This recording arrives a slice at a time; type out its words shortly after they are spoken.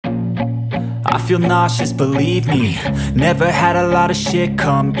I feel nauseous, believe me. Never had a lot of shit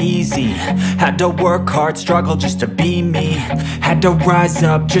come easy. Had to work hard, struggle just to be me. Had to rise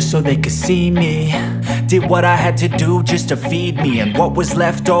up just so they could see me. Did what I had to do just to feed me. And what was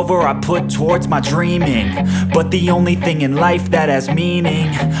left over I put towards my dreaming. But the only thing in life that has meaning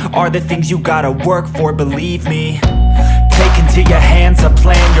are the things you gotta work for, believe me. Take into your hands a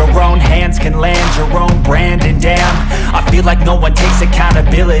plan. Your own hands can land your own brand. And damn, I feel like no one takes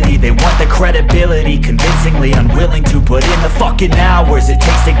accountability. They want the credibility, convincingly unwilling to put in the fucking hours it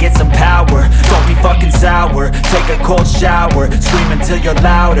takes to get some power. Don't be fucking sour, take a cold shower. Scream until you're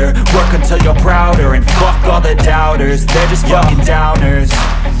louder, work until you're prouder. And fuck all the doubters, they're just fucking downers.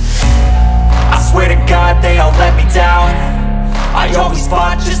 I swear to God they all let me down. I always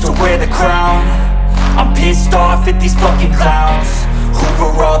fought just to wear the crown. I'm pissed off at these fucking clowns who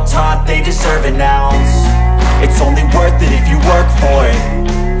were all taught they deserve an ounce. It's only worth it if you work for it.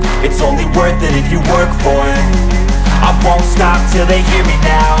 It's only worth it if you work for it. I won't stop till they hear me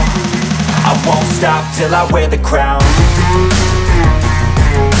now. I won't stop till I wear the crown.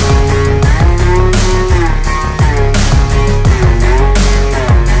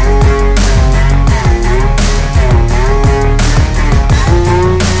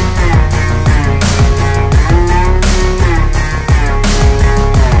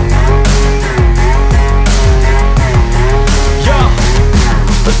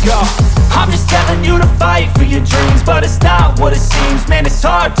 I'm just telling you to fight for your dreams, but it's not what it seems. Man, it's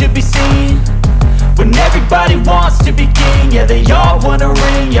hard to be seen when everybody wants to be king. Yeah, they all wanna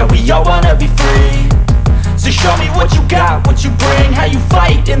ring, yeah, we all wanna be free. So show me what you got, what you bring, how you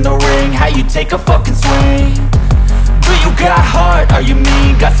fight in the ring, how you take a fucking swing. Do you got heart, are you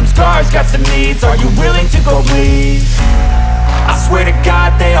mean? Got some scars, got some needs, are you willing to go bleed? I swear to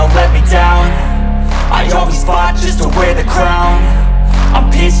God they all let me down. I always fought just to wear the crown. I'm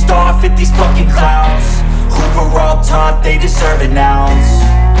pissed off at these fucking clowns who were all taught they deserve an ounce.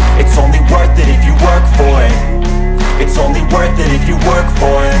 It's only worth it if you work for it. It's only worth it if you work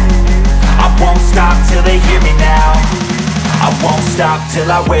for it. I won't stop till they hear me now. I won't stop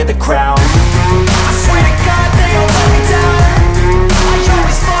till I wear the crown. I swear to God they all let me down. I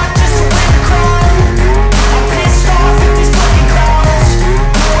always fought just to wear the crown. I'm pissed off at these fucking clowns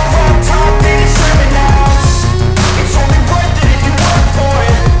who were all taught they deserve an ounce. It's only worth it if you work for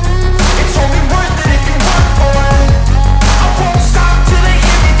it. It's only worth it if you work for it. I won't stop till they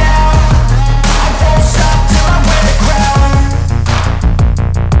hear me now. I won't stop till I wear the crown.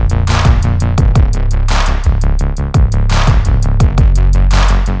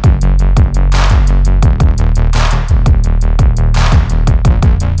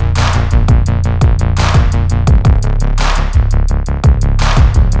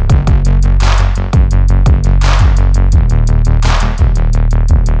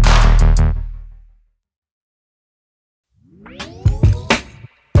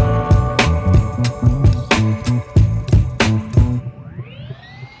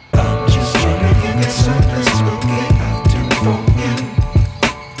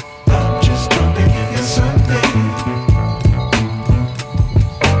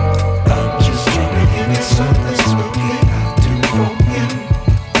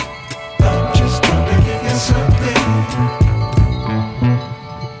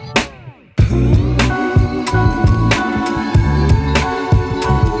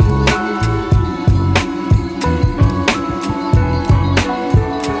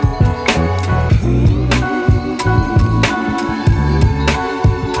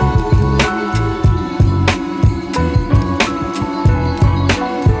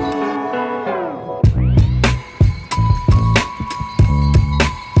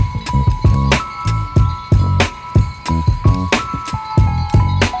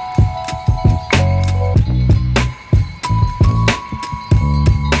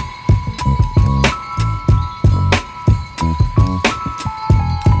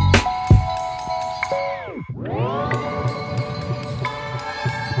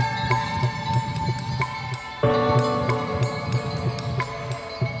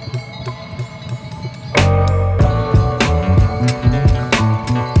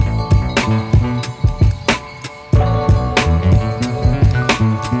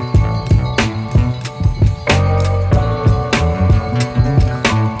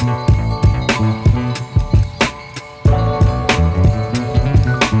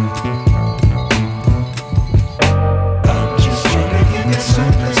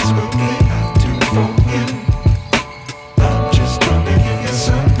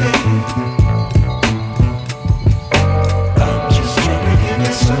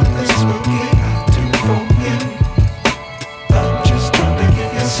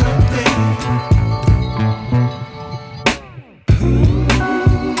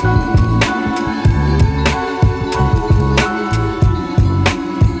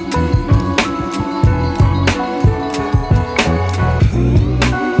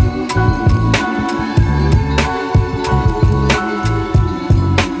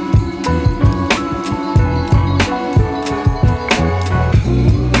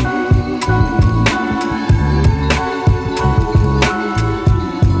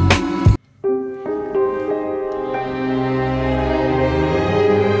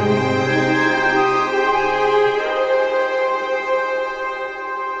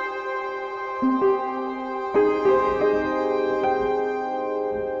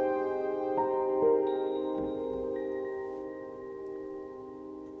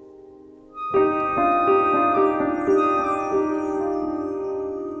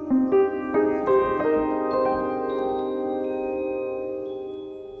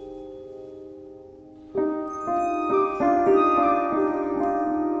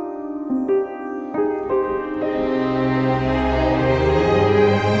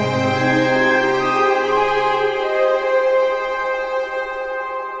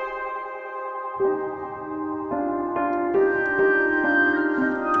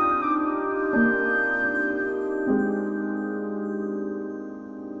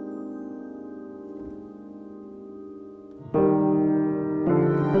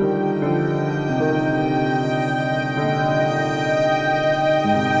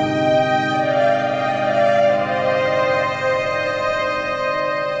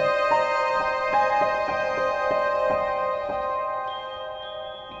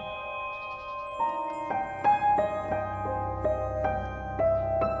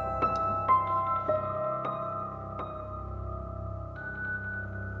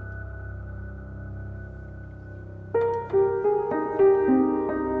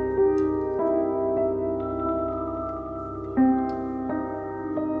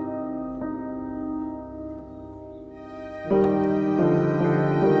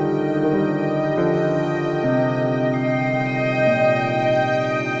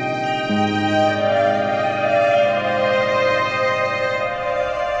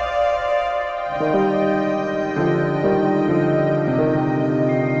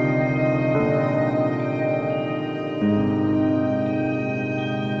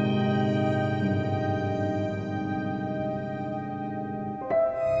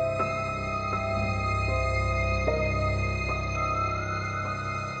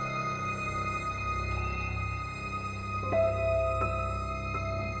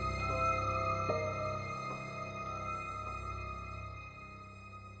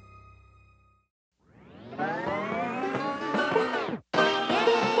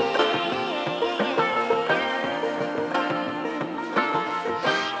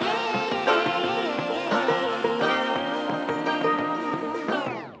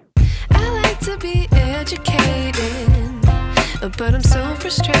 but I'm so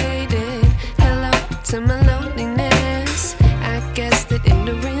frustrated. Hello to my loneliness. I guess that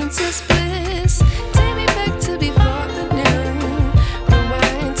ignorance is bliss. Take me back to before the noon.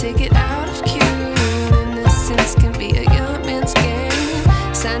 Rewind, take it out of cue. Innocence can be a young man's game.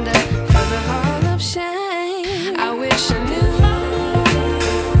 Signed up for the hall of shame. I wish I knew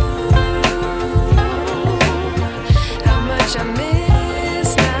how much I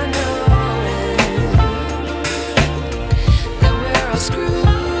miss not knowing that we're all screwed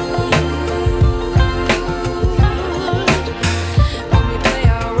when we play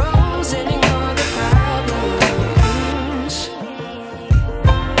our roles and ignore the problems.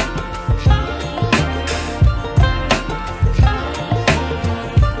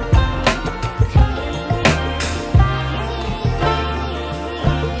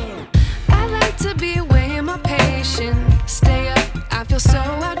 I like to be away in my patience. Stay up, I feel so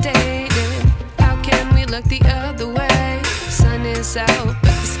outdated. How can we look the other